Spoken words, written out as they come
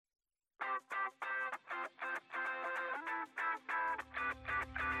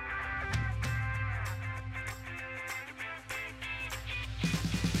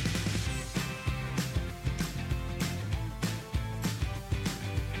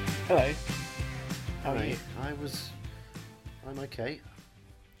Hello. How are Right, you? I'm okay.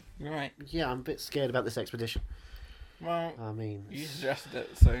 Right. Yeah, I'm a bit scared about this expedition. Well, I mean, you suggested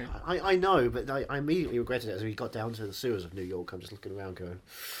it, so I know, but I immediately regretted it as we got down to the sewers of New York. I'm just looking around going,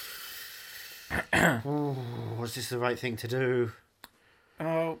 oh, was this the right thing to do?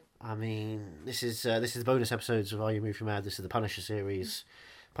 oh, I mean, this is the bonus episodes of Are You Movie Mad? This is the Punisher series.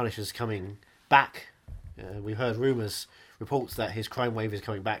 Punisher's coming back. We've heard reports that his crime wave is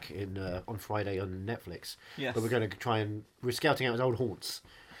coming back on Friday on Netflix. yes. But we're scouting out his old haunts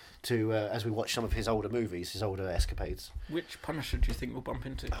to as we watch some of his older movies, his older escapades. Which Punisher do you think we'll bump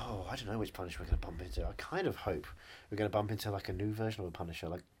into? Oh, I don't know which Punisher we're going to bump into. I kind of hope we're going to bump into like a new version of a Punisher,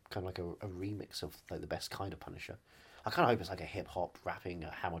 like kind of like a remix of like the best kind of Punisher. I kind of hope it's like a hip hop rapping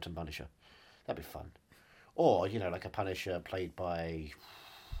Hamilton Punisher. That'd be fun. Or like a Punisher played by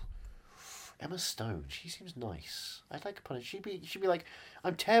Emma Stone. She seems nice. I'd like a Punisher. She'd be like,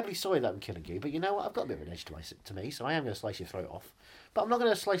 I'm terribly sorry that I'm killing you, but you know what? I've got a bit of an edge to me, so I am going to slice your throat off. But I'm not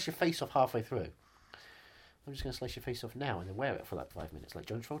going to slice your face off halfway through. I'm just going to slice your face off now and then wear it for like 5 minutes, like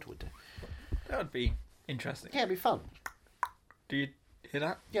John Travolta would do. That would be interesting. Yeah, it'd be fun. Do you hear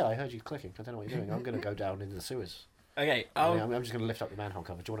that? Yeah, I heard you clicking. I don't know what you're doing. I'm going to go down into the sewers. Okay, I'm just going to lift up the manhole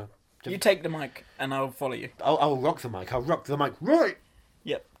cover. Do you want to? you take the mic and I'll follow you. I'll rock the mic. I'll rock the mic. Right!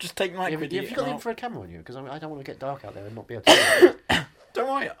 Yep, just take the mic with you. Have you got the infrared camera on you? Because I don't want to get dark out there and not be able to. Don't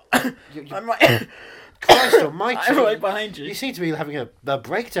worry. you, I'm right. Christ almighty! I'm right behind you. You seem to be having a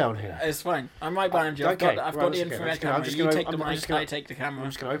breakdown here. It's fine. I'm right behind you. I've Okay, got right, the that's okay. infrared I'm camera. just You gonna- take the I'm mic. just gonna- I take the camera. I'm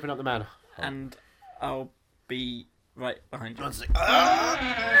just going to open up the manhole. And I'll be right behind you. One sec.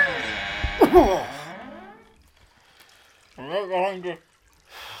 I'm right behind you.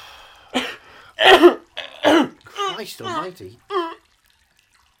 Christ almighty.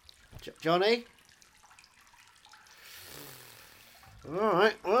 Johnny?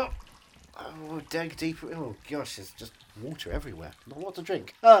 Alright, well. Oh, dig deeper. Oh, gosh, there's just water everywhere. Not what to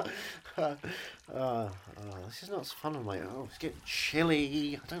drink. This is not so fun on my own. It's getting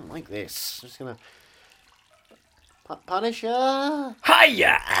chilly. I don't like this. I'm just going to... Punisher?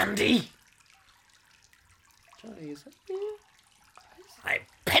 Hiya, Andy! Johnny, is that you? I'm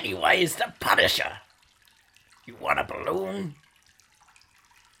Pennywise the Punisher. You want a balloon?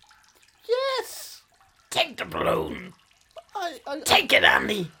 Yes! Take the balloon. I'm Take it,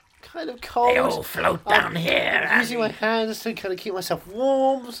 Andy. kind of cold. They all float down here, I'm using my Andy. hands to kind of keep myself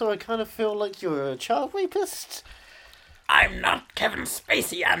warm, so I kind of feel like you're a child rapist. I'm not Kevin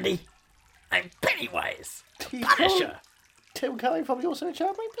Spacey, Andy. I'm Pennywise the Tim Punisher. Tim Curry probably also a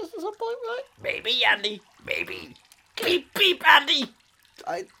child rapist at some point, right? Maybe, Andy. Maybe. Beep, beep, Andy.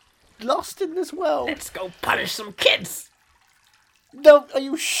 I lost in this world. Let's go punish some kids. No, are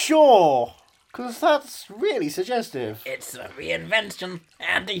you sure? Because that's really suggestive. It's a reinvention,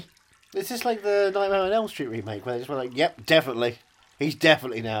 Andy. Is this like the Nightmare on Elm Street remake where they just were like, yep, definitely. He's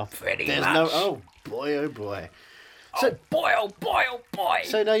definitely now. Pretty There's much. no... Oh, boy, oh, boy. Oh boy, oh boy, oh boy.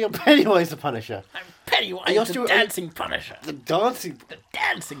 So now you're Pennywise the Punisher. I'm Pennywise Are you the still- dancing Punisher. The dancing... The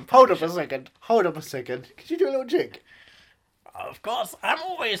dancing Punisher. Hold up a second. Hold up a second. Could you do a little jig? Of course, I'm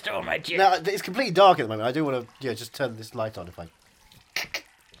always doing my jig. Now, it's completely dark at the moment. I do want to just turn this light on if I...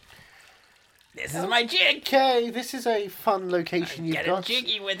 This is my jig. Okay, this is a fun location you've Getting got.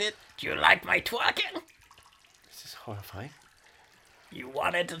 jiggy with it. Do you like my twerking? This is horrifying. You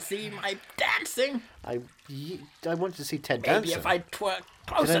wanted to see my dancing? I wanted to see Ted Maybe Danson. if I twerk Did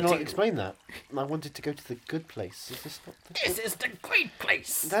closer I to not you. explain that? I wanted to go to the good place. Is this not the This is the great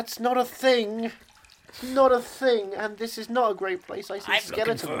place. That's not a thing. It's not a thing, and this is not a great place. I see I'm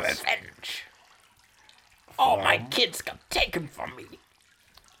looking skeletons. for revenge. All my kids got taken from me.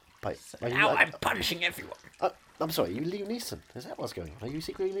 But, are you, Now I'm punishing everyone. I'm sorry, you Liam Neeson? Is that what's going on? Are you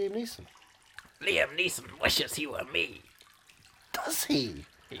secretly Liam Neeson? Liam Neeson wishes he were me. Does he?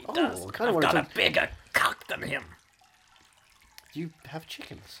 He Oh, does. I kinda I've wanna got talk- a bigger cock than him. You have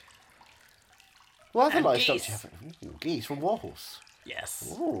chickens. What other And livestock do geese. you have? Ooh, geese from Warhorse. Yes,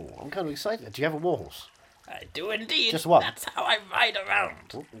 Oh, I'm kind of excited. Do you have a warhorse? I do indeed. Just one? That's how I ride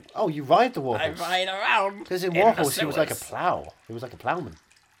around. Oh, you ride the I warhorse. ride around. Because in the Warhorse, he was like a sewers. plough. He was like a ploughman.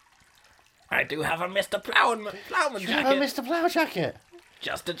 I do have a Mr. Plowman You jacket. have a Mr. Plough jacket.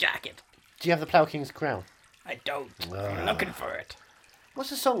 Just a jacket. Do you have the Plough King's crown? I don't. I'm looking for it. What's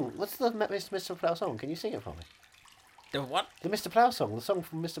the song? What's the Mr. Plough song? Can you sing it for me? The what? The Mr. Plough song. The song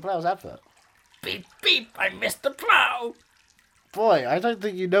from Mr. Plough's advert. Beep, beep, I'm Mr. Plow. Boy, I don't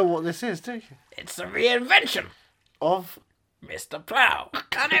think you know what this is, do you? It's a reinvention. Of Mr. Plow.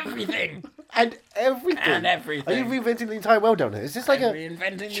 And everything. and everything. And everything. Are you reinventing the entire world down here? Is this like I'm a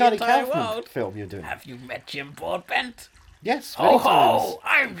reinventing Charlie the entire Kaufman world. film you're doing? Have you met Jim Broadbent? Yes. Ho many times. ho!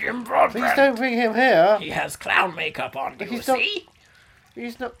 I'm Jim Broadbent. Please don't bring him here. He has clown makeup on, do you he's not- see?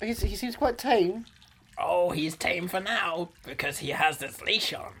 He's not. He seems quite tame. Oh, he's tame for now because he has this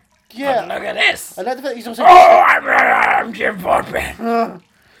leash on. Yeah. But look at this. I like the fact that he's also. Oh, I'm Jim Broadbent.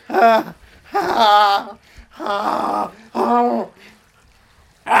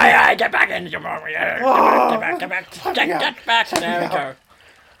 Aye, get back in, Jim Broadbent. Get back. There we go.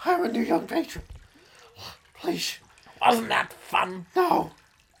 I'm a new young patron. Please. Wasn't that fun? No.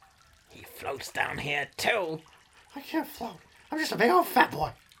 He floats down here too. I can't float. I'm just a big old fat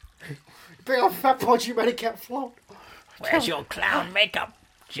boy. Big old fat boy, you really can't float. Where's your clown makeup,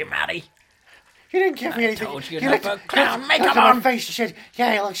 Jim Addy? You didn't give me anything. told you you to looked- put clown you makeup looked at my on. face and said,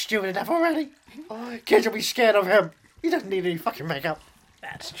 yeah, he looks stupid enough already. Kids will be scared of him. He doesn't need any fucking makeup.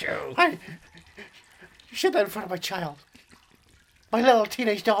 That's true. You said that in front of my child. My little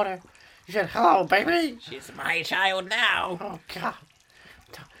teenage daughter. You said, hello, baby. She's my child now. Oh, God.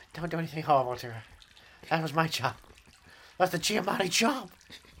 Don't do anything horrible to her. That was my job. That's the Giamatti job.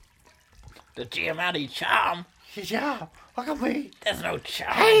 The Giamatti charm. Yeah, look at me. There's no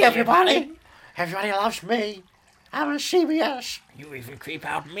charm. Hey, Giamatti. everybody. Everybody loves me. I'm a CBS. You even creep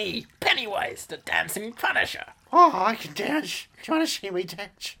out me, Pennywise, the dancing Punisher. Oh, I can dance. Do you want to see me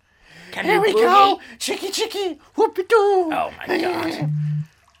dance? Can Here you we boogie? go. Chicky, chicky. Whoopie-doo. Oh, my God.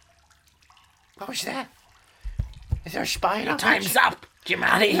 What was that? Is there a spine on Time's up,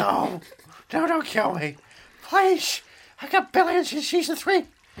 Giamatti. No, don't kill me. Please. I got billions in season 3.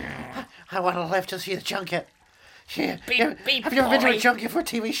 I want to live to see the junket. Yeah. Beep, beep, Have you ever been to a boy. junket for a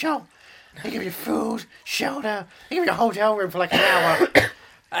TV show? They give you food, shelter. They give you a hotel room for like an hour.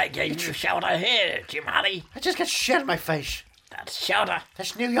 I gave you shelter here, Giamatti. I just got shit in my face. That's shelter.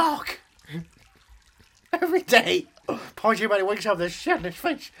 That's New York. Every day. Poor Jimmy wakes up, there's shit in his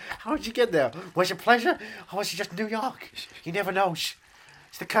face. How did you get there? Was it pleasure? Or was it just New York? He never knows.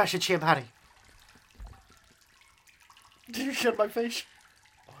 It's the curse of Giamatti. Did you shit in my face?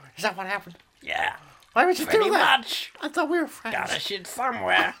 Is that what happened? Yeah, Why would you pretty do that? much. I thought we were friends. Gotta shit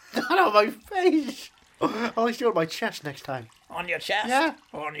somewhere. Not on my face. I'll do it on my chest next time. On your chest? Yeah.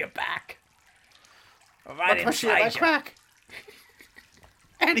 Or on your back? Or I'll right push you in my inside you? crack.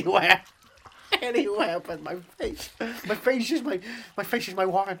 Anywhere. Anywhere but my face. My face is my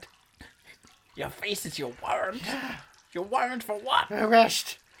warrant. Your face is your warrant? Your warrant for what?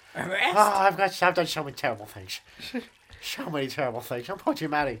 Arrest. Arrest? Oh, I've done so many terrible things. So many terrible things. I'm poor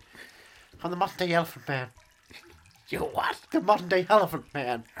Giamatti. I'm the modern day elephant man. You what? The modern day elephant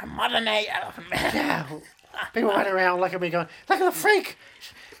man. A modern day elephant man. Yeah. People running around looking at me going, look at the freak.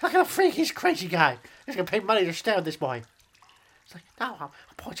 Look at the freak. He's a crazy guy. He's going to pay money to stare at this boy. It's like, no, I'm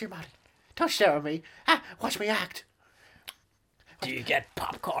poor Giamatti. Don't stare at me. Watch me act. Do you get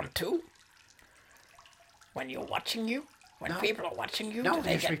popcorn too? When you're watching you? When people are watching you, do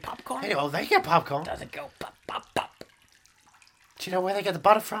they usually- get popcorn? Anyway, they get popcorn. Does it go pop, pop, pop? Do you know where they get the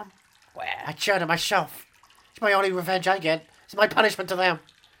butter from? Where? I churn it myself. It's my only revenge I get. It's my punishment to them.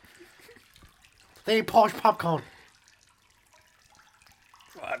 They eat Porsche popcorn.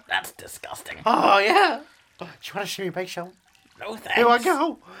 Well, that's disgusting. Oh, yeah. Do you want to see me make some? No thanks. Here I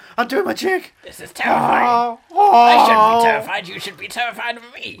go. I'm doing my jig. This is terrifying. Oh, I shouldn't be terrified. You should be terrified of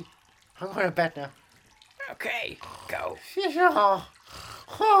me. I'm going to bed now. Okay, go. Yeah.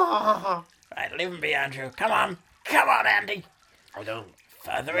 Right, leave me, Andrew. Come on. Come on, Andy. I don't.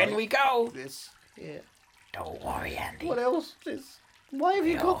 Further in we go. This. Yeah. Don't worry, Andy. What else? This. Why have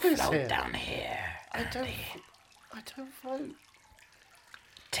you You'll got this float here? down here. I don't. Andy. I don't float.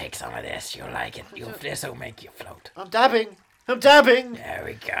 Take some of this. You'll like it. This will make you float. I'm dabbing. I'm dabbing. There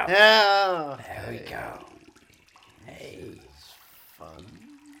we go. Yeah. There we go. Hey. Fun.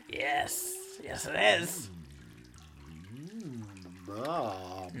 Yes. Yes, it is.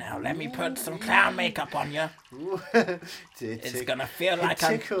 Now let me put some clown makeup on you. It's gonna feel like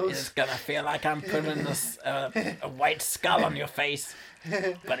I'm. tickles. It's gonna feel like I'm putting a white skull on your face,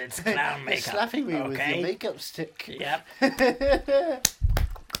 but it's clown You're makeup. slapping me okay? with your makeup stick. Yep.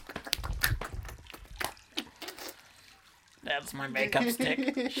 That's my makeup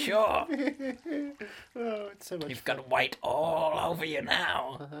stick. Sure. Oh, it's so much You've got white all over you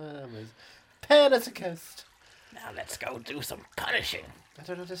now. fun. Pan as a ghost. Now let's go do some punishing. I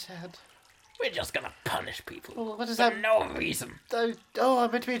don't understand. We're just gonna punish people Well, what does for that? no reason. Oh,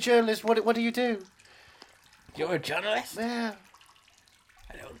 I'm meant to be a journalist. What do you do? You're a journalist? Yeah.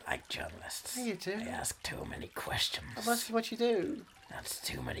 I don't like journalists. Yeah, you do. They ask too many questions. I'm asking what you do. That's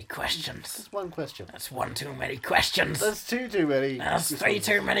too many questions. Just one question. That's one too many questions. That's too many. That's three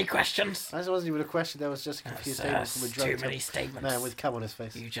too many questions. That wasn't even a question. That was just a confused statement from a That's drunk too many statements. man with cum on his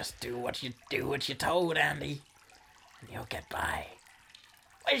face. You just do what you're told, Andy, and you'll get by.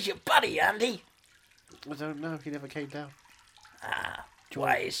 Where's your buddy, Andy? I don't know. He never came down.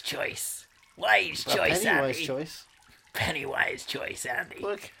 Wise choice. Wise choice, Pennywise Andy. choice. Pennywise choice, Andy.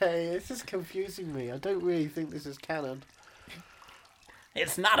 Okay, this is confusing me. I don't really think this is canon.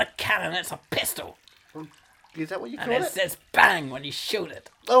 It's not a cannon, it's a pistol. Is that what you And call it it? says bang when you shoot it.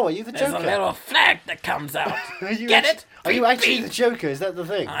 Oh, are you the There's Joker? a little flag that comes out. Are you Get actu- it? Are you Beep, actually beep. the Joker? Is that the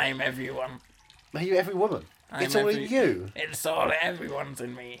thing? I'm everyone. Are you every woman? It's I'm all in you. It's all everyone's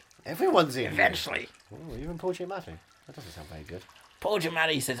in me. Everyone's in Eventually. you. Oh, even Paul Giamatti. That doesn't sound very good. Paul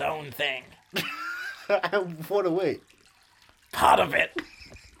Giamatti's his own thing. What a wait. Part of it.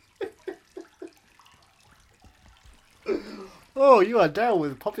 Oh, you are down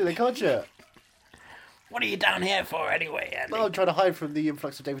with popular culture. What are you down here for anyway, Andy? Well, I'm trying to hide from the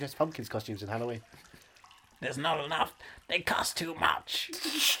influx of David S. Pumpkins costumes in Halloween. There's not enough. They cost too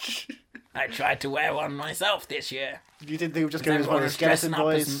much. I tried to wear one myself this year. You didn't think it was just going as one Everyone of the was dressing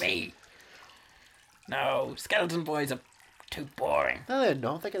Skeleton up as Boys? me. No, Skeleton Boys are too boring. No, they're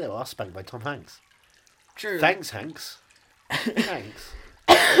not. They get their ass spanked by Tom Hanks. True. Thanks, Hanks. Thanks.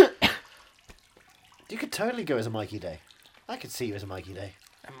 You could totally go as a Mikey Day. I could see you as a Mikey Day.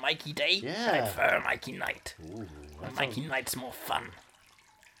 A Mikey Day? Yeah. I prefer a Mikey Night. Ooh, A Mikey Night's more fun.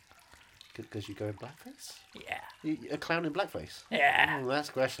 Because you go in blackface? Yeah. A clown in blackface? Yeah. Oh, that's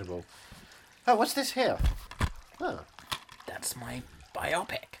questionable. Oh, what's this here? Oh, That's my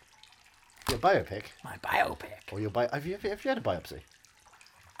biopic. your biopic? My biopic. Or your have you had a biopsy?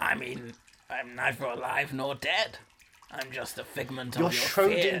 I mean, I'm neither alive nor dead. I'm just a figment You're of your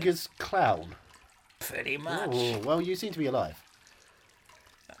fear. Schrodinger's clown. Pretty much. Oh, well, you seem to be alive.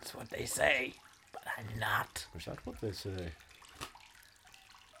 That's what they say. But I'm not. Wish I'd what this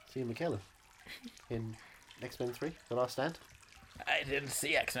Ian McKellen in X-Men 3, The Last Stand. I didn't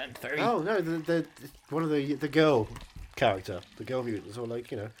see X-Men 3. Oh no, the one of the girl character, the girl mutants, all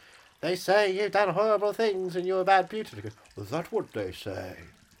like, you know, they say you've done horrible things and you're a bad mutant. He goes, is that what they say?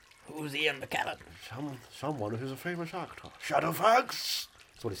 Who's Ian McKellen? Someone who's a famous actor. Shadowfax.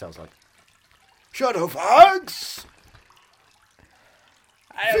 That's what he sounds like. Shadowfax.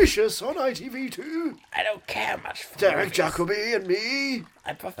 Vicious on ITV2. I don't care much for Derek movies. Jacobi and me.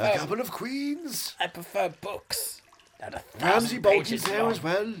 I A prefer couple of queens. books that are Ramsay 1,000 Bolton's pages there long as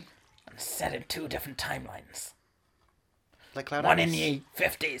well. and set in two different timelines. Like Cloud One in Atlas. the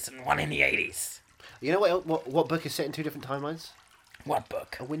 50s and one in the 80s. You know what book is set in two different timelines? What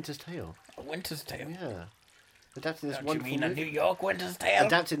book? A Winter's Tale. A Winter's Tale. Yeah. Adapted this Don't you wonderful mean a movie. New York Winter's Tale?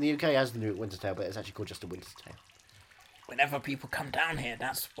 Adapted in the UK as the New Winter's Tale, but it's actually called just A Winter's Tale. Whenever people come down here,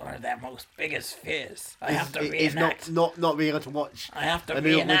 that's one of their most biggest fears. I have to Is reenact. not being able to watch. I have to a New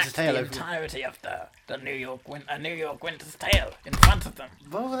York Winter's reenact Tale the over- entirety of the New York Winter's Tale in front of them.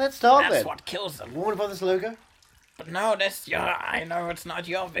 Well, let's start That's then. what kills them. Warner Brothers logo. But no, I know it's not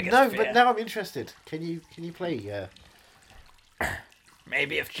your biggest No, fear. but now I'm interested. Can you play?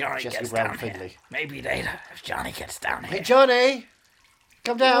 Maybe if Johnny Jessica gets Brown down Findlay. here. Maybe later, if Johnny gets down Hey here. Johnny,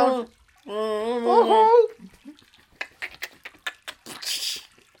 come down. Oh.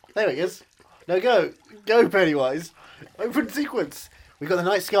 There he is. No, go Pennywise. Open sequence. We've got the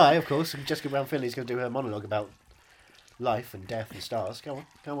night sky, of course, and Jessica Brown Finley's going to do her monologue about life and death and stars. Come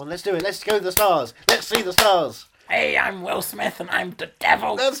on, let's do it. Let's go to the stars. Let's see the stars. Hey, I'm Will Smith and I'm the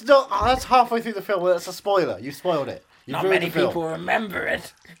devil. That's halfway through the film. That's a spoiler. You spoiled it. You Not ruined many the film. people remember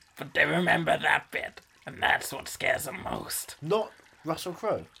it, but they remember that bit. And that's what scares them most. Not Russell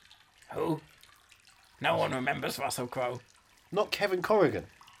Crowe. Who? No one remembers Russell Crowe. Not Kevin Corrigan.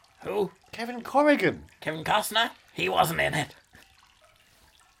 Who? Kevin Corrigan. Kevin Costner? He wasn't in it.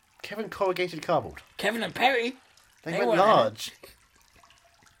 Kevin Corrugated Cardboard. Kevin and Perry? They They went weren't in it. large.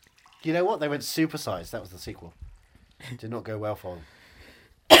 You know what? They went supersized. That was the sequel. Did not go well for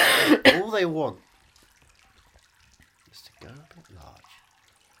them. All they want is to go a bit large.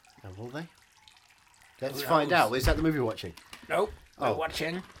 And will they? Let's Who find knows? out. Is that the movie we're watching? Nope. Oh. We're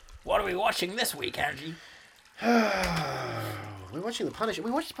watching. What are we watching this week, Angie? We're watching The Punisher.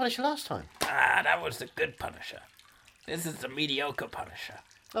 We watched The Punisher last time. Ah, that was the good Punisher. This is the mediocre Punisher.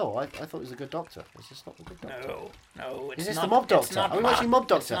 Oh, I thought it was The Good Doctor. Is this not The Good Doctor? No, it's Is this not. the Mob it's Doctor? not Are we Mark- watching Mob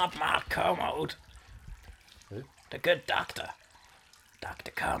Doctor? It's not Mark Kermode. Who? The good doctor.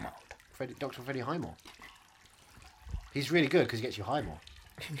 Dr. Kermode. Dr. Freddie Highmore. He's really good because he gets you high more.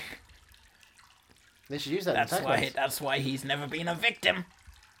 They should use that in the That's taglines. why he's never been a victim.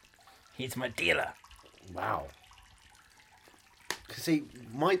 He's my dealer. Wow. See,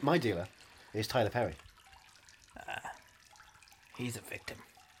 my dealer is Tyler Perry. He's a victim.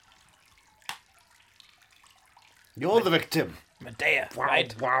 You're the victim. Medea,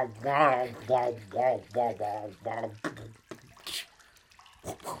 right? Wow, wow, wow, wow, wow, wow, wow.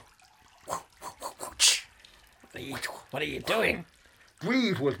 What are you doing?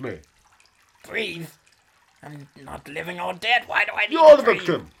 Breathe with me. Breathe. I'm not living or dead. Why do I need You're to the breathe?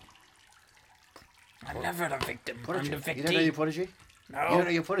 victim. I'm never the victim. Prodigy. I'm the You victim. don't know your Prodigy? No, You don't know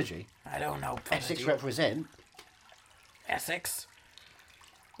your Prodigy? I don't know. Essex Prodigy. represent. Essex.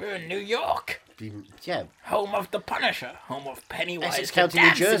 We're in New York, Yeah. home of the Punisher, home of Pennywise. Essex the County, New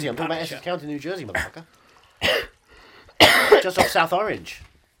dancing Jersey. I'm talking about Punisher. Essex County, New Jersey, motherfucker. Just off South Orange.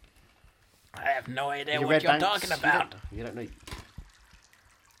 I have no idea Your what Red you're Banks, talking about. You don't know.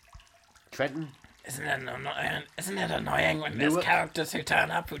 Trenton? Isn't it annoying when there's Newark? characters who turn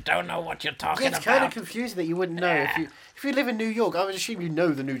up who don't know what you're talking It's kind of about? confusing that you wouldn't know. If you live in New York, I would assume you know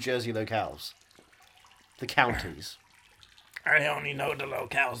the New Jersey locales. The counties. I only know the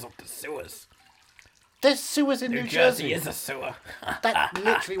locales of the sewers. There's sewers in New New Jersey is a sewer. That's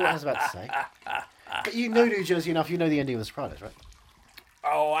literally what I was about to say. But you know New Jersey enough, you know the ending of The Sopranos, right?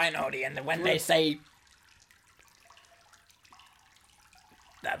 Oh, I know the end. When they say...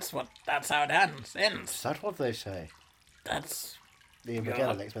 That's how it ends. Is that what they say? That's Ian Yeah.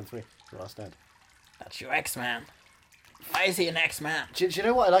 McKellen, X-Men 3, The Last Stand. your X-Man. Why is he an X-Man? Do you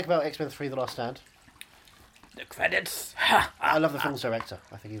know what I like about X-Men 3, The Last Stand? The credits. I love the film's director.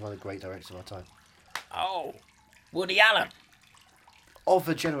 I think he's one of the great directors of our time. Oh, Woody Allen. Of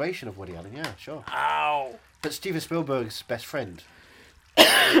the generation of Woody Allen, yeah, sure. Oh, But Steven Spielberg's best friend.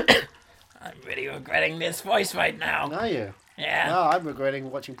 I'm really regretting this voice right now. Are you? Yeah. No, I'm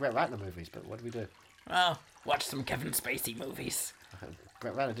regretting watching Brett Ratner movies, but what do we do? Well, watch some Kevin Spacey movies.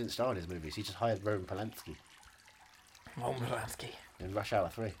 Brett Ratner didn't star in his movies. He just hired Roman Polanski Roman Polanski. in Rush Hour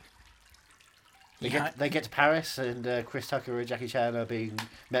 3. Yeah. They get to Paris, and Chris Tucker and Jackie Chan are being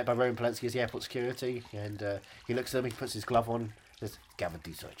met by Roman Polanski as the airport security, and he looks at them, he puts his glove on, says, Gavin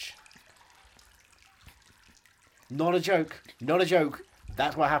Deutsch. Not a joke. Not a joke.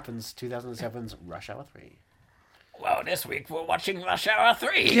 That's what happens. 2007's Rush Hour 3. Well, this week we're watching Rush Hour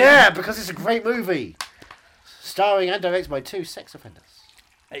 3. Yeah, because it's a great movie. Starring and directed by 2 sex offenders.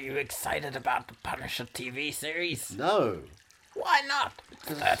 Are you excited about the Punisher TV series? No. Why not?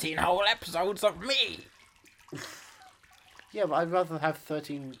 It's 13 whole episodes of me. Yeah, but I'd rather have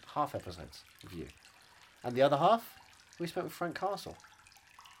 13 half episodes of you. And the other half, we spent with Frank Castle.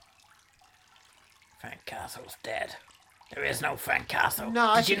 Frank Castle's dead. There is no Frank Castle. No,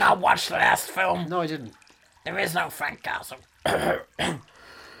 I Did you think- not watch the last film? No, I didn't. There is no Frank Castle.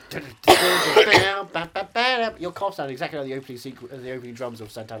 Your cough sounded exactly like the opening drums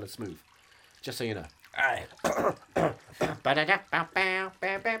of Santana Smooth. Just so you know. Alright. Damn what I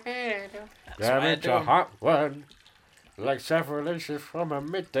it, do. a hot one, like several inches from a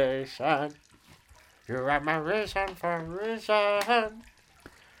midday sun. You are my reason for reason.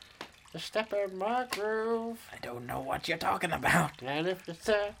 To step in my groove. I don't know what you're talking about. And if you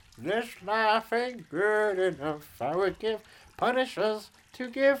said this life ain't good enough, I would give Punishers to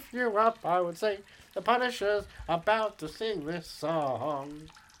give you up. I would say the Punishers about to sing this song,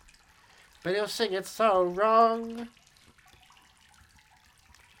 but he'll sing it so wrong.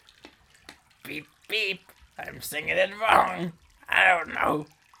 Beep, beep. I'm singing it wrong. I don't know.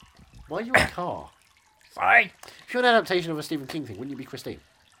 Why are you a car? Sorry. If you're an adaptation of a Stephen King thing, wouldn't you be Christine?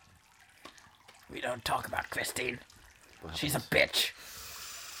 We don't talk about Christine. What She's a happens? bitch.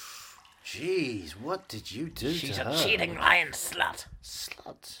 Jeez, what did you do She's to a her? cheating, lying slut.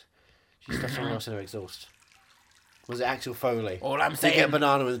 Slut. She stuffed someone else in her exhaust. Was it Axel Foley? All I'm Did he get a saying,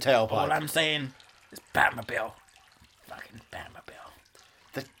 banana with a tailpipe? all I'm saying is Batmobile. Fucking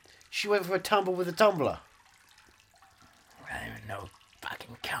Batmobile. She went for a tumble with a tumbler. I don't even know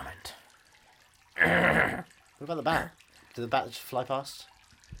fucking comment. What about the bat? Did the bat just fly past?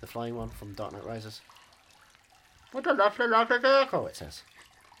 The flying one from Dark Knight Rises? What a lovely, lovely vehicle, it says.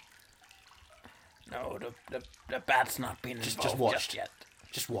 No, the bat's not been Just involved watched. just yet.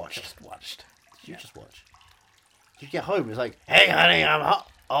 Just watch. Just watched. You just watch. You get home, it's like, hey honey, I'm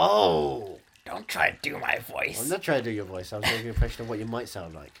hot. Oh! Don't try to do my voice. I'm not trying to do your voice, I was getting an impression of what you might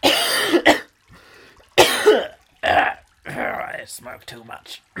sound like. I smoke too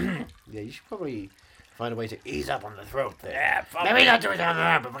much. Yeah, you should probably find a way to ease up on the throat there. Yeah, probably. Maybe not do it down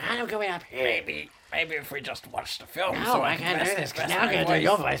there, but we're kind of going up here. Maybe if we just watch the film. No, so I can't do rest- this, because rest now I'm my going to do voice.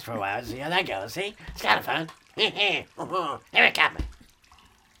 your voice for a while. See how that goes, see? It's kind of fun. Here it comes.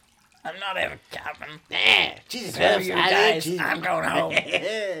 I'm not even Captain. Yeah, Jesus, Screw you guys, I'm going home.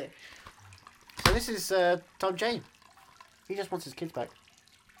 So this is Tom Jane. He just wants his kids back.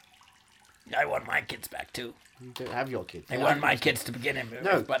 I want my kids back too. You don't have your kids. They weren't my kids to begin with,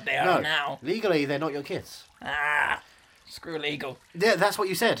 No, but they no. are now. Legally, they're not your kids. Ah, screw legal. Yeah, that's what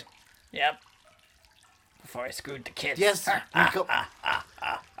you said. Yep. Before I screwed the kids. Yes, you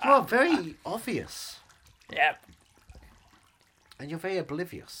are very obvious. Yep. And you're very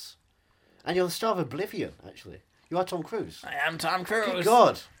oblivious. And you're the star of Oblivion, actually. You are Tom Cruise. I am Tom Cruise. Good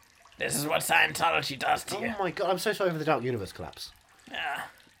God. This is what Scientology does to you. Oh my God, I'm so sorry for the Dark Universe collapse. Yeah.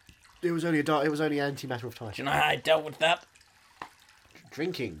 It was only antimatter of time. Do you know how I dealt with that?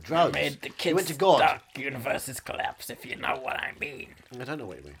 Drinking, drugs. I made the You kids' went to God. dark universes collapse, if you know what I mean. I don't know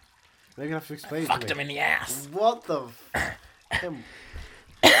what you mean. Maybe you have to explain it Fucked to them me. in the ass. What the?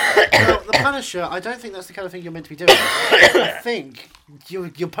 Well, the Punisher, I don't think that's the kind of thing you're meant to be doing. I think you're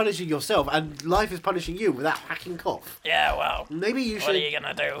punishing yourself, and life is punishing you with that hacking cough. Yeah, well, Maybe you should. what are you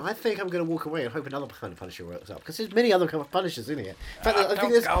gonna do? I think I'm going to walk away and hope another kind of Punisher works up, because there's many other kind of Punishers in here. In fact, I think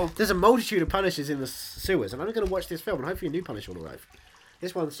don't go. there's a multitude of Punishers in the sewers, and I'm going to watch this film and hopefully a new Punisher will arrive.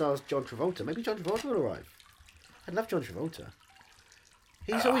 This one stars John Travolta. Maybe John Travolta will arrive. I'd love John Travolta.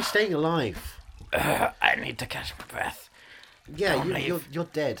 He's always staying alive. I need to catch my breath. Yeah, Don't leave. you're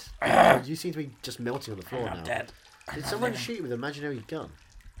dead. You seem to be just melting on the floor I'm now. dead. Did someone shoot you with an imaginary gun?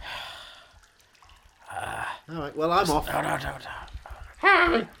 Alright, well, I'm off.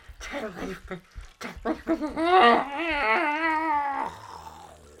 No.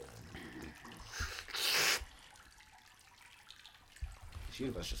 This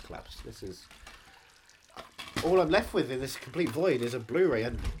universe just collapsed. This is... All I'm left with in this complete void is a Blu-ray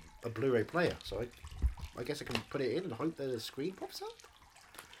and a Blu-ray player. So I guess I can put it in and hope that the screen pops up.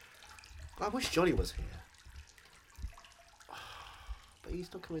 I wish Johnny was here. But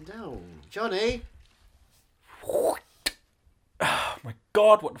he's not coming down. Johnny! Oh my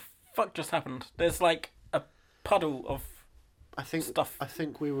God, what the fuck just happened? There's like a puddle of stuff. I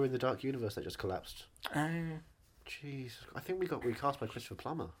think we were in the Dark Universe that just collapsed. Oh, Jeez. I think we got recast by Christopher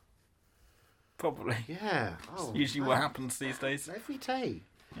Plummer. probably. Yeah. Oh, It's usually what happens these days. Every day.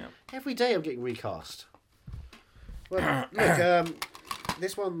 Yep. Every day I'm getting recast. Well, look,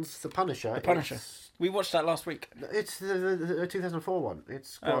 this one's The Punisher. The Punisher. We watched that last week. It's the 2004 one.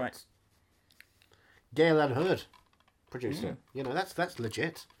 It's got right. Gail Ann Hurd produced it. You know, that's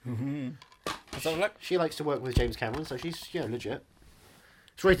legit. Let's have a look. She likes to work with James Cameron, so she's legit.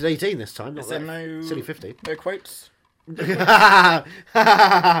 It's rated 18 this time. Not Is there that no silly 15. no quotes? No.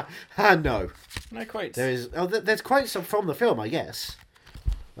 No quotes. There is. Oh, there's quotes from the film, I guess.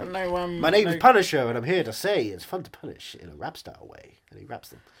 No. My name is Punisher, and I'm here to say it's fun to punish in a rap style way. And he raps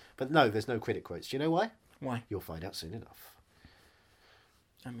them. But no, there's no critic quotes. Do you know why? Why? You'll find out soon enough.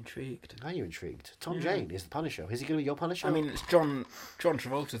 I'm intrigued. Now you're intrigued. Tom Jane is the Punisher. Is he going to be your Punisher? I mean, it's John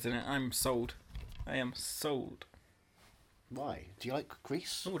Travolta's in it. I'm sold. I am sold. why? Do you like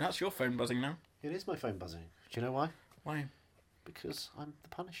Grease? Oh, that's your phone buzzing now. It is my phone buzzing. Do you know why? Why? Because I'm the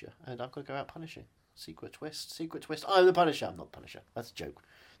Punisher, and I've got to go out punishing. Secret twist, secret twist. I'm the Punisher. I'm not the Punisher. That's a joke.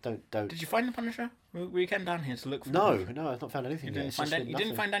 Don't. Did you find the Punisher? We came down here to look for No, the no, I've not found anything You yet. didn't It's find just any- been you didn't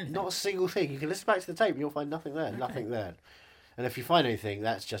nothing. find anything? Not a single thing. You can listen back to the tape and you'll find nothing there. Nothing there. And if you find anything,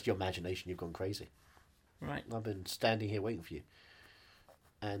 that's just your imagination. You've gone crazy. Right. I've been standing here waiting for you.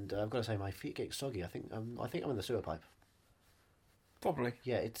 And I've got to say, my feet get soggy. I think I'm in the sewer pipe. Probably.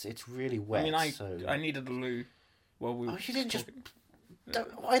 Yeah, it's really wet. I mean, so... I needed a loo. Well, we. Oh, you didn't just...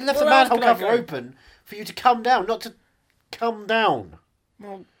 talking. I left Where the else manhole could I cover go? open for you to come down, not to come down.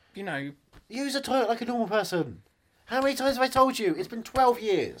 Well, you know. Use a toilet like a normal person. How many times have I told you? It's been 12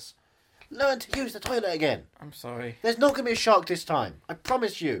 years. Learn to use the toilet again. I'm sorry. There's not going to be a shark this time. I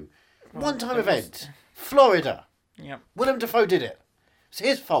promise you. One-time there was- event. Florida. Yep. Willem Dafoe did it. It's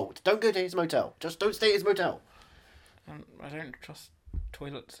his fault. Don't go to his motel. Just don't stay at his motel. I don't trust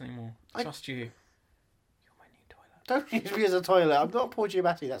toilets anymore. I- Trust you. You're my new toilet. Don't use me as a toilet. I'm not Paul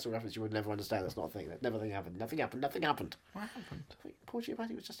Giamatti. That's a reference you would never understand. That's not a thing. That never thing happened. Nothing happened. Nothing happened. What happened? Paul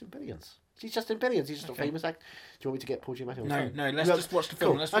Giamatti was just in Billions. He's just in Billions. He's just not Okay. famous act. Do you want me to get Paul Giamatti on the No, phone? no. Let's Look, just watch the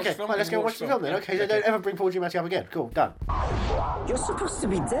film. Cool. Let's watch okay, the film. right, let's and go watch the film then. Okay, so don't ever bring Paul Giamatti up again. Cool, done. You're supposed to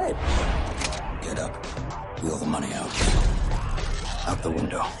be dead. Get up. Wheel the money out. Out the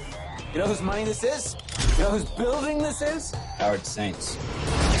window. You know whose money this is? You know whose building this is? Howard Saints.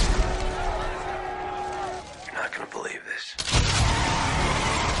 You're not gonna believe this.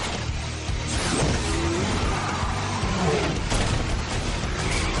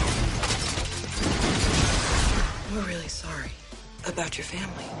 We're really sorry about your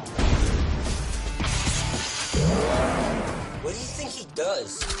family. What do you think he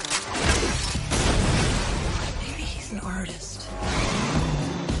does? Maybe he's an artist.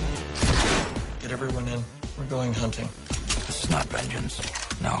 Get everyone in. We're going hunting. This is not vengeance.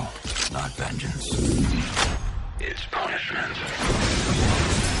 No, not vengeance. It's punishment.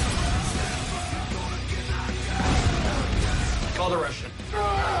 Call the Russian.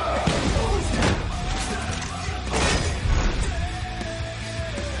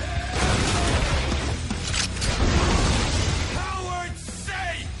 Howard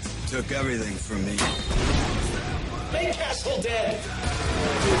Saint! Took everything from me. Main castle dead!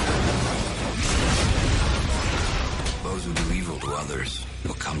 Those who do evil to others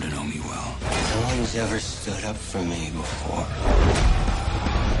will come to know me well. No one's ever stood up for me before.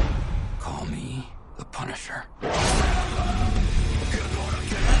 Call me the Punisher.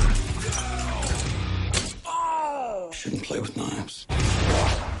 Shouldn't play with knives.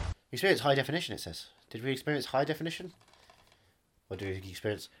 We experienced high definition, it says. Did we experience high definition? Or did we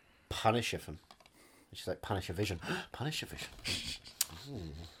experience Punisher film? Which is like Punisher Vision. Punisher Vision.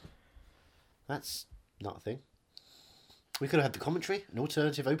 Ooh. That's not a thing. We could have had the commentary, an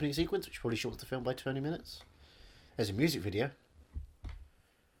alternative opening sequence, which probably shortens the film by 20 minutes. There's a music video.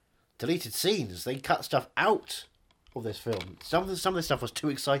 Deleted scenes. They cut stuff out of this film. Some of this stuff was too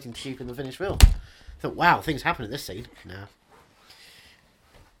exciting to keep in the finished film. I thought, wow, things happen in this scene. No.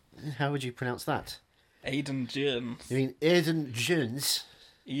 How would you pronounce that? Aidan Jones. You mean Aidan Jones?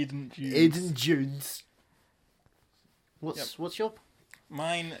 Aidan Jones. Aidan Jones. What's your...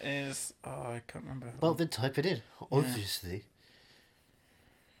 Mine is... Oh, I can't remember. Well, then type it in. Obviously.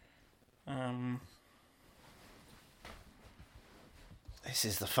 This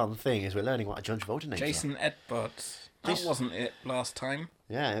is the fun thing, is we're learning what a John Travolta name is. Jason Edwards. That wasn't it last time.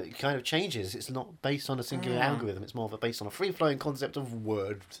 Yeah, it kind of changes. It's not based on a singular algorithm. It's more of a based on a free-flowing concept of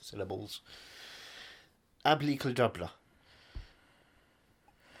word syllables. Abracadabra.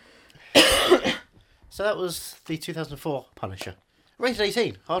 So that was the 2004 Punisher. Rated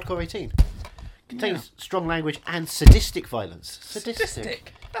 18. Hardcore 18. Contains strong language and sadistic violence.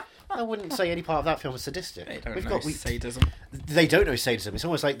 Sadistic. I wouldn't say any part of that film was sadistic. They don't know sadism. They don't know sadism. It's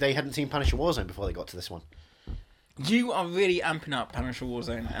almost like they hadn't seen Punisher Warzone before they got to this one. You are really amping up Punisher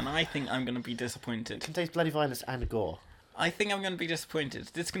Warzone, and I think I'm going to be disappointed. It contains bloody violence and gore. I think I'm going to be disappointed.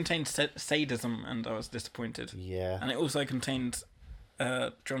 This contains sadism, and I was disappointed. Yeah. And it also contained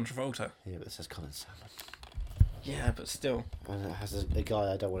John Travolta. Yeah, but it says Colin Salmon. Yeah, but still. And it has a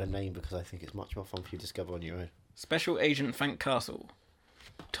guy I don't want to name because I think it's much more fun for you to discover on your own. Special Agent Frank Castle.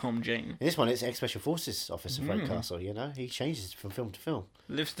 Tom Jane. In this one, it's ex-Special Forces Officer Frank Castle, you know? He changes from film to film.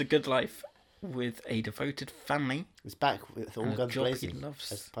 Lives the good life with a devoted family. He's back with all guns blazing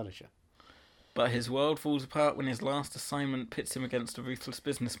loves. as Punisher. But his world falls apart when his last assignment pits him against a ruthless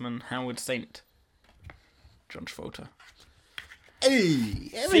businessman, Howard Saint. John Travolta.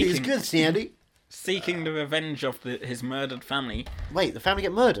 Hey! Everything's good, Sandy. Seeking the revenge of his murdered family. Wait, the family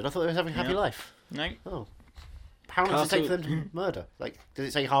get murdered? I thought they were having a happy life. No. Oh. How long does it take for them to murder? Like, does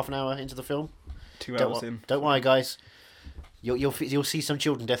it say half an hour into the film? 2 hours in. Don't worry, guys. You'll see some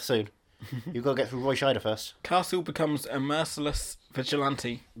children death soon. You've got to get through Roy Scheider first. Castle becomes a merciless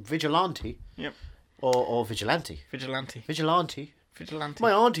vigilante. Vigilante? Yep. Or vigilante? Vigilante. Vigilante? Vigilante.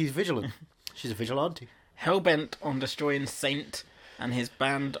 My auntie's vigilant. She's a vigilante. Hell-bent on destroying Saint and his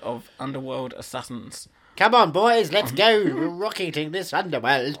band of underworld assassins. Come on, boys, let's go. We're rocketing this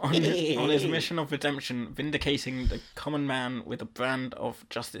underworld. on his mission of redemption, vindicating the common man with a brand of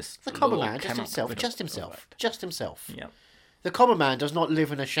justice. The common man, just himself. Just himself. Yeah. The common man does not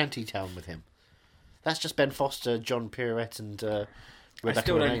live in a shanty town with him. That's just Ben Foster, John Pierrette, and Rebecca I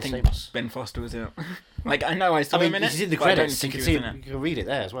still don't Renee think Stamos. Ben Foster was in it. Like, I know I saw him in it. He's in the but I don't credits. You think can he see was in him. it. You can read it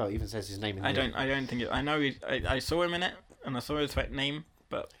there as well. It even says his name in I don't think it. I know I saw him in it, and I saw his name,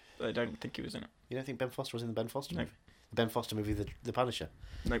 but I don't think he was in it. You don't think Ben Foster was in the Ben Foster No. movie? The Ben Foster movie, The Punisher?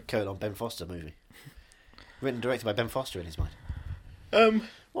 Nope. Ben Foster movie. Written and directed by Ben Foster in his mind.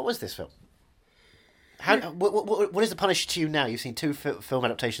 What was this film? What is The Punisher to you now? You've seen two film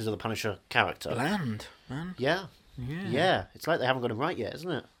adaptations of the Punisher character. Bland, man. Yeah. It's like they haven't got him right yet,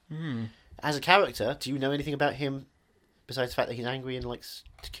 isn't it? As a character, do you know anything about him besides the fact that he's angry and likes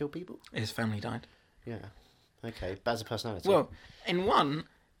to kill people? His family died. Yeah. Okay, but as a personality. Well, in one,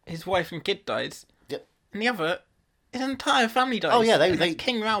 his wife and kid dies. Yep. In the other, his entire family dies. Oh, yeah, in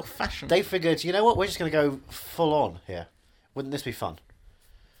King Ralph fashion. They figured, you know what? We're just going to go full on here. Wouldn't this be fun?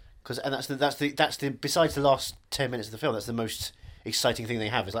 That's the besides the last 10 minutes of the film, that's the most exciting thing they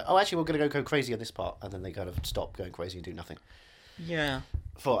have. Is like, oh, actually, we're going to go crazy on this part, and then they kind of stop going crazy and do nothing Yeah.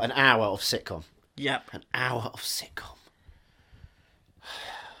 for an hour of sitcom. Yep. An hour of sitcom.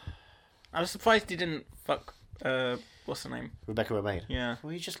 I was surprised he didn't fuck. What's her name? Rebecca Romijn. Yeah.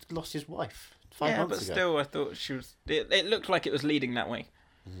 Well, he just lost his wife 5 months ago. Still, I thought she was. It looked like it was leading that way.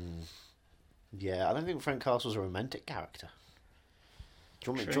 Yeah, I don't think Frank Castle's a romantic character.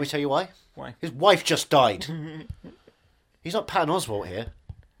 Do you want me True. to tell you why? Why? His wife just died. He's not Patton Oswalt here.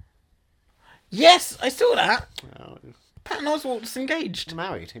 Yes, I saw that. Oh, Patton Oswalt's engaged. he's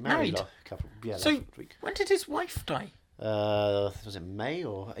married. He Married? married a couple. Yeah, So, last week. when did his wife die? Was it May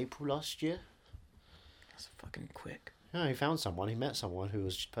or April last year? That's fucking quick. No, he found someone. He met someone who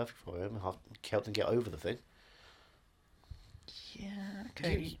was just perfect for him. Helped him get over the thing. Yeah,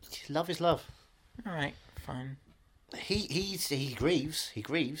 okay. Love is love. Alright, fine. He grieves. He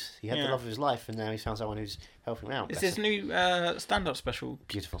grieves. He had the Yeah. love of his life, and now he's found someone who's helping him out. Is Bless this him. new stand-up special?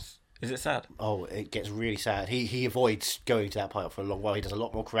 Beautiful. Is it sad? Oh, it gets really sad. He avoids going to that part for a long while. He does a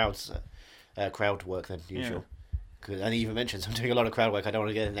lot more crowd work than usual. And he even mentions, I'm doing a lot of crowd work. I don't want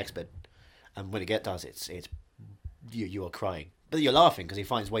to get in the next bit. And when it does, it's you are crying, but you're laughing because he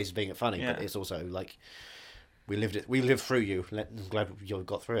finds ways of being funny. Yeah. But it's also like we lived through you. I'm glad you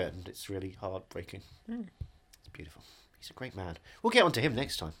got through it, and it's really heartbreaking. It's beautiful. He's a great man. We'll get on to him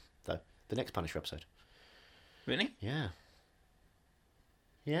next time, though. The next Punisher episode. Really? Yeah.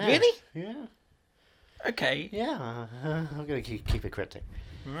 Yeah. Really? Yeah. Okay. Yeah. I'm going to keep it cryptic.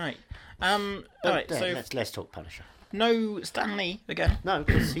 Right. But Alright, then, so let's talk Punisher. no Stan Lee again. No,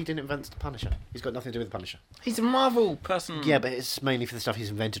 because he didn't invent the Punisher. He's got nothing to do with the Punisher. He's a Marvel person. Yeah, but it's mainly for the stuff he's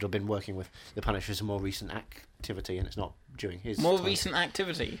invented or been working with. The Punisher is a more recent activity, and it's not during his More time. recent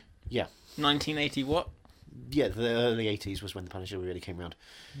activity. Yeah. 1980 what? Yeah, the early 80s was when the Punisher really came around.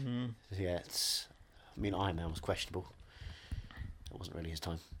 Yeah, it's... I mean, Iron Man was questionable. It wasn't really his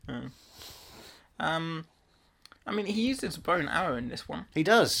time. I mean, he uses a bow and arrow in this one. He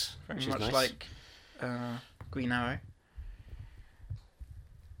does, Very which is much nice. like Green Arrow.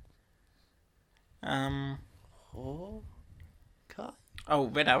 Oh, Kai? Oh,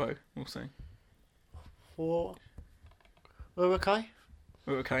 Red Arrow also. Or... Urukai?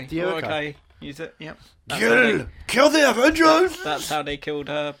 Urukai. The Urukai. Urukai. Use it. Yep. That's how they- Kill the Avengers! That's how they killed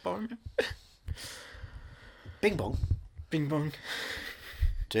Boromir. Bing bong. Bing bong.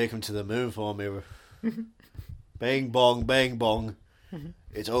 Take him to the moon for me. Bang bong, bang bong.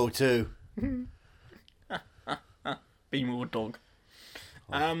 It's O2. Be more dog.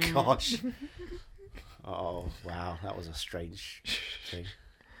 Oh, gosh. Oh, wow. That was a strange thing.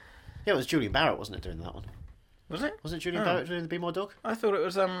 Yeah, it was Julian Barrett, wasn't it, doing that one? Was it? Wasn't Julian Oh. Barrett doing the Be More Dog? I thought it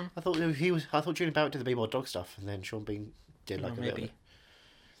was I thought Julian Barrett did the Be More Dog stuff, and then Sean Bean did like a bit of maybe. it.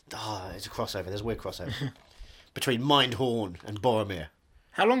 Ah, it's a crossover. There's a weird crossover between Mindhorn and Boromir.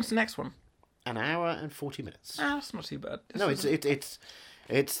 How long's the next one? An hour and 40 minutes. Ah, that's not too bad. This No, is-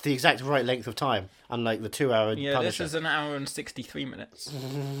 it's the exact right length of time, unlike the 2-hour yeah. Punisher. This is an hour and 63 minutes.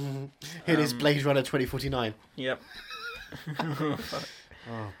 It is Blade Runner 2049. Yep.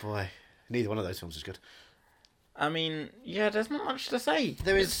 Oh boy, neither one of those films is good. I mean, yeah. There's not much to say.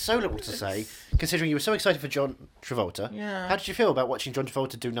 There is so little to say, considering you were so excited for John Travolta. Yeah. How did you feel about watching John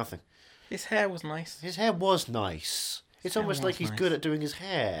Travolta do nothing? His hair was nice. His hair was nice. It's hair almost like was he's nice. good at doing his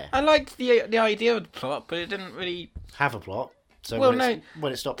hair. I liked the idea of the plot, but it didn't really. Have a plot. So Well,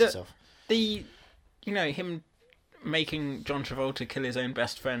 when it stops the- itself. The, you know, him making John Travolta kill his own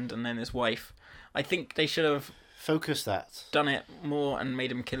best friend and then his wife. I think they should have Focus that. done it more and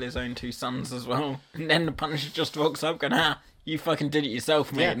made him kill his own two sons as well. And then the Punisher just walks up going, you fucking did it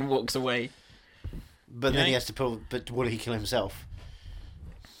yourself, mate, Yeah. and walks away. But then Yeah. he has to pull. But will he kill himself?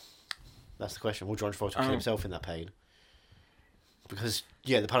 That's the question. Will John Travolta kill Oh. himself in that pain? Because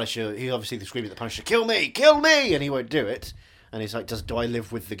the Punisher. He obviously screaming at the Punisher, "Kill me, kill me!" and he won't do it. And he's like, do I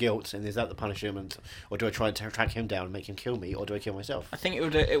live with the guilt? And is that the punishment, or do I try and track him down and make him kill me, or do I kill myself? I think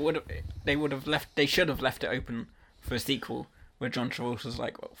they should have left it open for a sequel where John Travolta's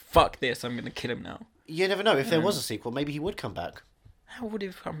like, well, fuck this, I'm going to kill him now. You never know. If there was a sequel, maybe he would come back. How would he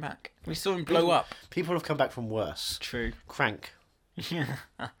have come back? We saw him blow up. People have come back from worse. True. Crank. Yeah.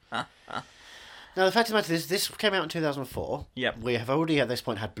 Now, the fact of the matter is, this came out in 2004. Yep. We have already, at this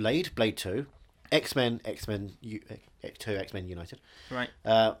point, had Blade 2, X-Men 2, X-Men United, Right.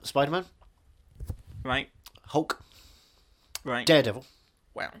 Spider-Man, Right. Hulk, Right. Daredevil.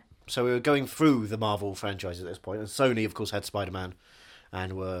 Wow. So we were going through the Marvel franchise at this point, and Sony, of course, had Spider-Man,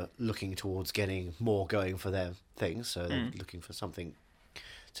 and were looking towards getting more going for their things, so they're looking for something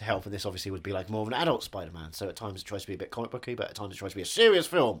to help, and this obviously would be like more of an adult Spider-Man, so at times it tries to be a bit comic booky, but at times it tries to be a serious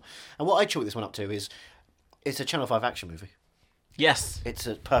film. And what I chalk this one up to is, it's a Channel 5 action movie. Yes. It's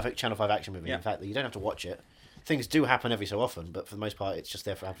a perfect Channel 5 action movie. Yeah. In fact, you don't have to watch it. Things do happen every so often, but for the most part, it's just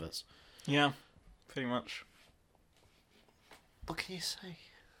there for adverts. Yeah. Pretty much. What can you say?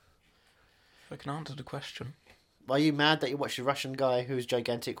 If I can answer the question. Are you mad that you watched a Russian guy who's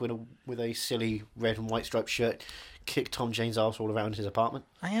gigantic with a silly red and white striped shirt kick Tom Jane's arse all around his apartment?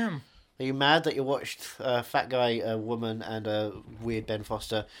 I am. Are you mad that you watched a fat guy, a woman, and a weird Ben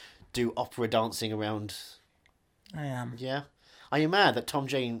Foster do opera dancing around? I am. Yeah. Are you mad that Tom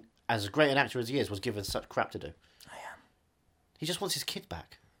Jane, as great an actor as he is, was given such crap to do? I am. He just wants his kid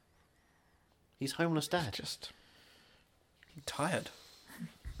back. He's homeless dad. Just tired.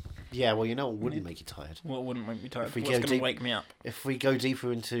 Yeah, well, you know what wouldn't make you tired? What wouldn't make me tired? If we What's go going to deep- wake me up? If we go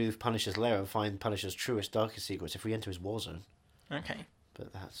deeper into Punisher's lair and find Punisher's truest, darkest secrets, if we enter his war zone, Okay.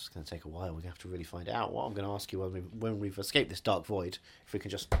 but that's going to take a while. We're going to have to really find out. What I'm going to ask you when we've escaped this dark void, if we can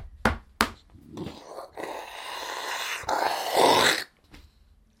just...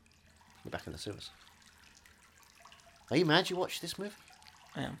 We're back in the sewers. Are you mad you watched this movie?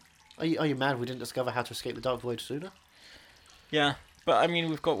 I am. Are you mad we didn't discover how to escape the dark void sooner? Yeah, but I mean,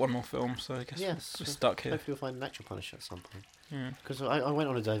 we've got one more film, so I guess Yes. we're stuck here. Hopefully we'll find an actual Punisher at some point. Yeah. Because I went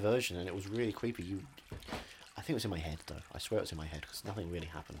on a diversion and it was really creepy. I think it was in my head though. I swear it was in my head because nothing really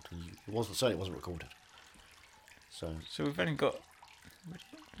happened. And it wasn't recorded. So So we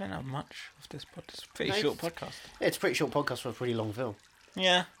don't have much of this pod. It's a pretty No, short it's- podcast. yeah, it's a pretty short podcast for a pretty long film.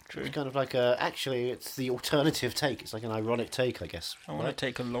 Yeah, true. It's kind of like actually it's the alternative take. It's like an ironic take, I guess. I want to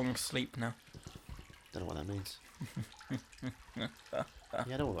take a long sleep now. Don't know what that means. Yeah, I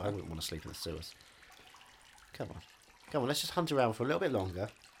wouldn't want to sleep in the sewers. Come on. Let's just hunt around for a little bit longer,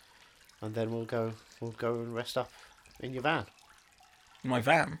 and then we'll go and rest up in your van. My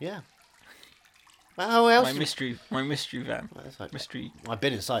van. Yeah. Well, how else? My mystery van. Well, it's like- Mystery. I've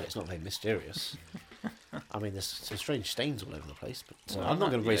been inside. It's not very mysterious. I mean, there's some strange stains all over the place, but Well, I'm not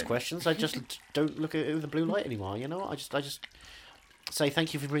going to you raise don't- questions. I just don't look at it with the blue light anymore. You know what? I just say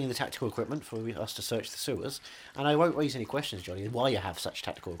thank you for bringing the tactical equipment for us to search the sewers, and I won't raise any questions, Johnny, why you have such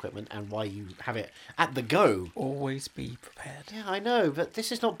tactical equipment and why you have it at the go. Always be prepared. Yeah, I know, but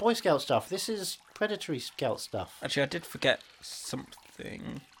this is not Boy Scout stuff. This is predatory Scout stuff. Actually, I did forget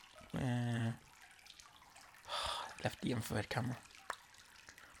something. I left the infrared camera.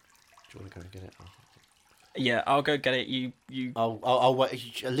 Do you want to go and get it? Yeah, I'll go get it. You. I'll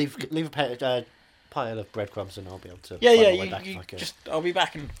wait. Leave a pile of breadcrumbs, and I'll be able to. Yeah, find yeah. my way You, back you if I can. just. I'll be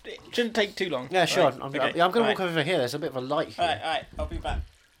back, and it shouldn't take too long. Yeah, sure. Right, I'm okay, going to alright. walk over here. There's a bit of a light here. Alright. I'll be back.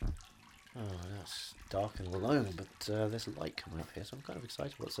 Oh, that's dark and alone, but there's light coming up here, so I'm kind of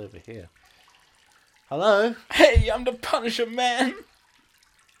excited what's over here. Hello? Hey, I'm the Punisher Man.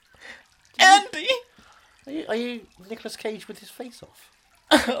 Andy. Are you Nicolas Cage with his face off?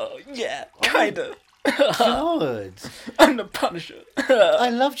 Oh yeah, kinda. Good. I'm the Punisher. I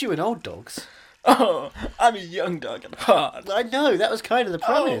loved you in Old Dogs. Oh, I'm a young dog at heart. I know, that was kind of the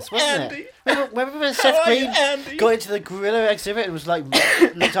premise, wasn't Andy. it? Remember when Seth How are you, Green Andy? got into the gorilla exhibit and was like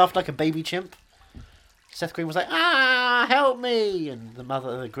looked after like a baby chimp? Seth Green was like, help me! And the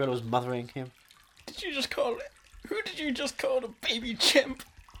gorilla was mothering him. Did you just call it? Who did you just call a baby chimp?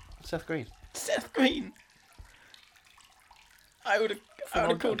 Seth Green. Seth Green. I would have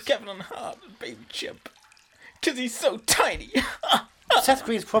Old called Dogs. Kevin Hart a baby chimp. 'Cause he's so tiny. Seth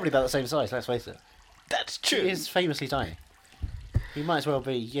Green's probably about the same size, let's face it. That's true. He is famously tiny. He might as well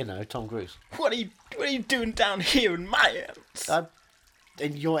be, Tom Cruise. What are you doing down here in my ends?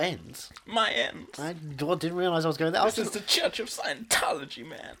 In your ends? My ends. I didn't realise I was going there. This is the Church of Scientology,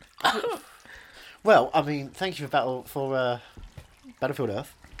 man. Well, I mean, thank you for Battlefield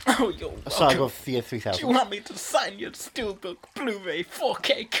Earth. Oh, you're Aside welcome. of the year Do 3000. you want me to sign your Steelbook Blu-ray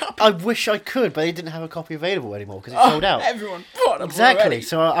 4K copy? I wish I could, but they didn't have a copy available anymore because it sold out. Everyone bought them Exactly. already.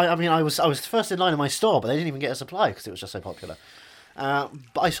 So I mean, I was first in line in my store, but they didn't even get a supply because it was just so popular. But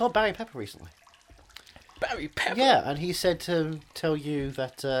I saw Barry Pepper recently. Barry Pepper. Yeah, and he said to tell you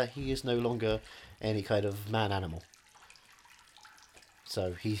that he is no longer any kind of man animal.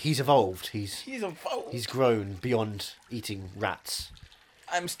 So he's evolved. He's evolved. He's grown beyond eating rats.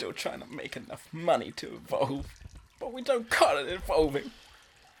 I'm still trying to make enough money to evolve, but we don't call it evolving.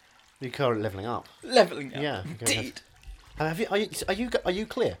 You call it leveling up. Leveling up. Yeah. Indeed. Are you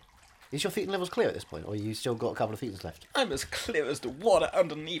clear? Is your thetan levels clear at this point, or you still got a couple of thetans left? I'm as clear as the water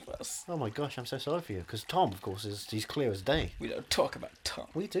underneath us. Oh my gosh, I'm so sorry for you. Because Tom, of course, he's clear as day. We don't talk about Tom.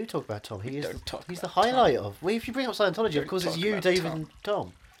 We do talk about Tom. He's don't talk the about highlight of. Well, if you bring up Scientology, Don't of course, it's talk you, about David, Tom. and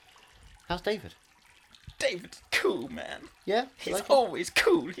Tom. How's David? David's cool, man. Yeah, you He's like him? always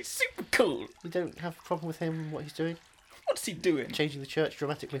cool. He's super cool. You don't have a problem with him? What he's doing? What's he doing? Changing the church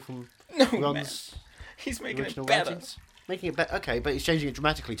dramatically from No, man. Ron's He's making original it better. writings? Making it better. Okay, but he's changing it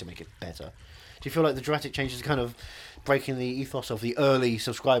dramatically to make it better. Do you feel like the dramatic changes are kind of breaking the ethos of the early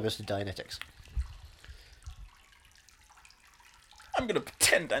subscribers to Dianetics? I'm gonna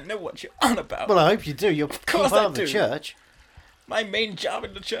pretend I know what you're on about. Well, I hope you do. You're course part I of the do. church. My main job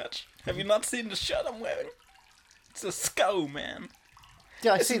in the church. Have you not seen the shirt I'm wearing? It's a skull, man.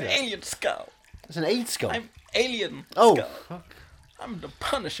 Yeah, I It's see an that. alien skull. It's an AIDS skull. I'm alien Oh, skull. fuck. I'm the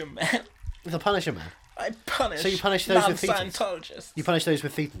Punisher, man. The Punisher Man. I punish So you punish those with Thetans? non-Scientologists. You punish those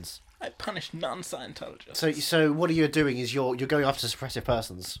with Thetans. I punish non-Scientologists. So what you're doing is you're going after suppressive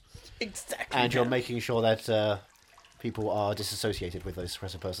persons, exactly. and you're man. making sure that people are disassociated with those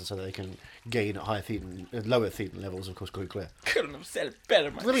suppressive persons, so that they can gain lower Thetan levels. Of course, go clear. Couldn't have said it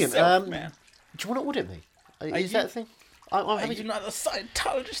better myself, Brilliant. man. Do you want to audit me? Is you- that a thing? I'm Are having, you not a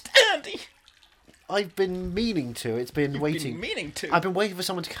Scientologist, Andy? I've been meaning to. It's been waiting. Been meaning to. I've been waiting for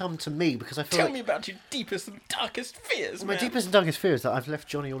someone to come to me because I feel Tell like me about your deepest and darkest fears, my man. deepest and darkest fear is that I've left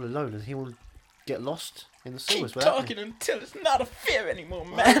Johnny all alone, and he will get lost in the sewers Keep without talking me. until it's not a fear anymore,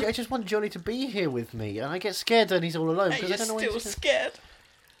 man. I just want Johnny to be here with me, and I get scared when he's all alone Are because you I don't know what still he's doing. scared?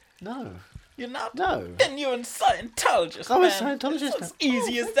 No. You're not? No. Then you're a Scientologist, I'm a man. Scientologist It's as now.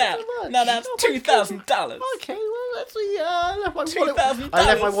 easy Oh, as thank that. you very much. Now that's Oh, my $2,000. Okay, well, let's see. I left my wallet. $2,000. I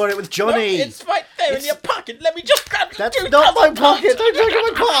left my wallet with Johnny. No, it's right there in It's- your pocket. Let me just grab the That's $2,000. not my pocket. Don't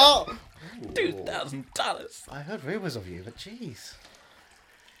take my part. $2,000. I heard rumours of you, but jeez,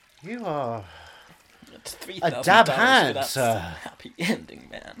 you are. It's $3,000. dab so hand, that's sir. a happy ending,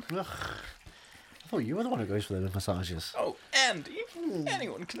 man. Ugh. I thought you were the one who goes for the massages. Oh, Andy.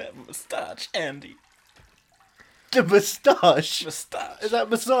 Anyone can have a moustache, Andy. The moustache. Moustache. Is that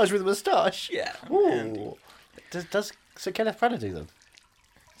massage with a moustache? Yeah, Andy. Ooh. Does Sir Kenneth Branagh do them?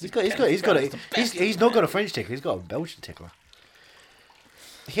 He's got Kenneth Branagh's the best he's of not them, got a French tickler. He's got a Belgian tickler.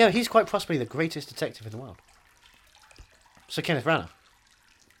 Yeah, he's quite possibly the greatest detective in the world. Sir Kenneth Branagh.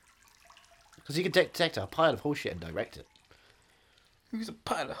 Because he could detect a pile of horseshit and direct it. Who's a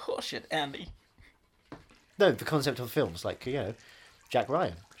pile of horseshit, Andy? No, the concept of films, like, Jack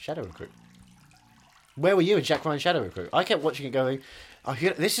Ryan, Shadow Recruit. Where were you in Jack Ryan Shadow Recruit? I kept watching it going,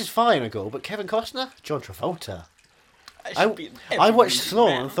 this is fine and all, but Kevin Costner? John Travolta. I should be in every I watched movie, Thor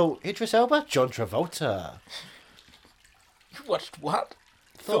man. and thought, Idris Elba? John Travolta. You watched what?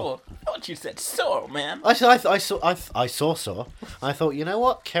 Thor. I thought you said Saw, man. I saw Saw. I thought, you know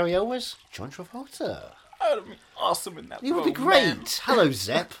what? Carrie Elwes? John Travolta. I would have been awesome in that You would role, be great. man. Hello,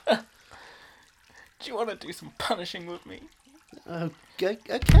 Zep. Do you want to do some punishing with me? Okay,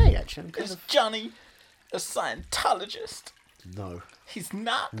 actually. I'm kind Is of... Johnny a Scientologist? No. He's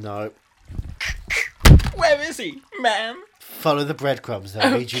not. No. Where is he, man? Follow the breadcrumbs.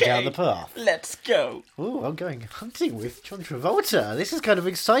 They'll lead you down the path. Let's go. Ooh, I'm going hunting with John Travolta. This is kind of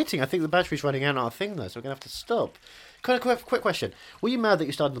exciting. I think the battery's running out on our thing, though, so we're going to have to stop. Kind of quick question. Were you mad that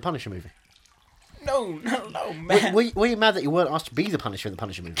you started the Punisher movie? No, man. Were you mad that you weren't asked to be the Punisher in the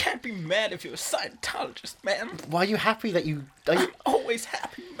Punisher movie? Can't be mad if you're a Scientologist, man. Why are you happy that you... Are you Always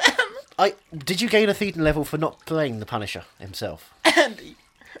happy, man. did you gain a Thetan level for not playing the Punisher himself? Andy,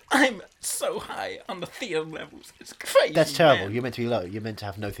 I'm so high on the theater levels. It's crazy. That's terrible. man. You're meant to be low. You're meant to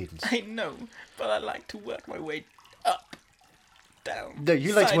have no Thetans. I know, but I like to work my way up, down. No,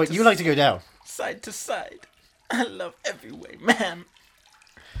 you like to side work, you like to go down. side to side. I love every way, man.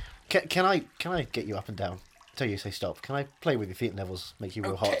 Can I get you up and down? Tell you say stop. Can I play with your Thetan levels? Make you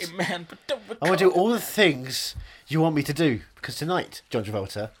real Okay, hot. man, but don't. I want to do all the things you want me to do because tonight, John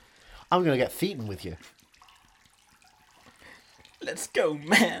Travolta, I'm going to get Thetan with you. Let's go,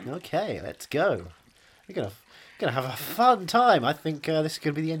 man. Okay, let's go. We're gonna have a fun time. I think this is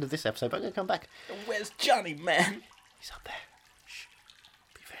gonna be the end of this episode, but I'm gonna come back. Where's Johnny, man? He's up there. Shh.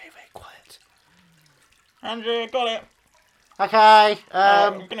 Be very, very quiet. Andrew, got it. Okay.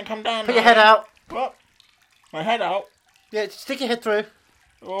 I'm gonna come down. Put your head out. What? My head out? Yeah, stick your head through.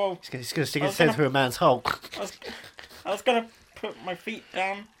 Oh, He's gonna stick I his was head gonna- through a man's hole. I was gonna put my feet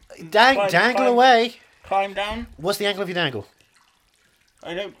down, Dangle climb. away. climb down. What's the angle of your dangle?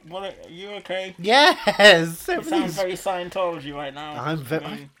 I don't want to. Are you okay? Yes. You sound everything's- very Scientology right now. I'm very.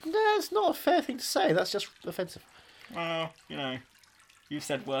 I mean, No, it's not a fair thing to say. That's just offensive. well, you've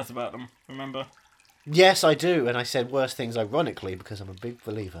said worse about them. Remember? Yes, I do, and I said worse things ironically because I'm a big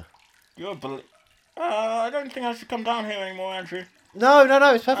believer. You're I don't think I should come down here anymore, Andrew. No,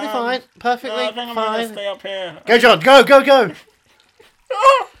 it's perfectly fine. Perfectly No, I think I'm gonna fine. stay up here. Go, John. Go.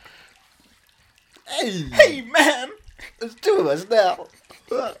 Hey. Hey, man! There's two of us now.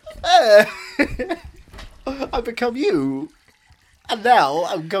 I've become you. And now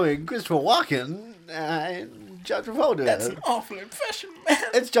I'm going Christopher Walken and John Travolta. That's an awful impression, man.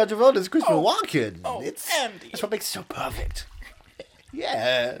 It's John Travolta's Christopher Oh. Walken. Oh, it's Andy. That's what makes it so perfect.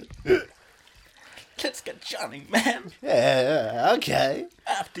 Yeah. Let's get Johnny, man. Yeah, okay.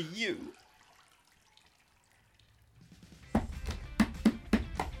 After you.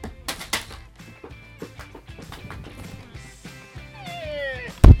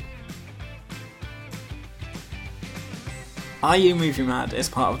 Are You Movie Mad is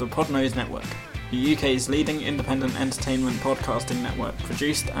part of the Podnose Network, the UK's leading independent entertainment podcasting network,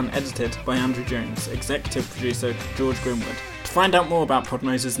 produced and edited by Andrew Jones, executive producer George Grimwood. To find out more about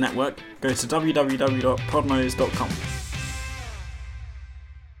Podnose's network, go to www.podnose.com.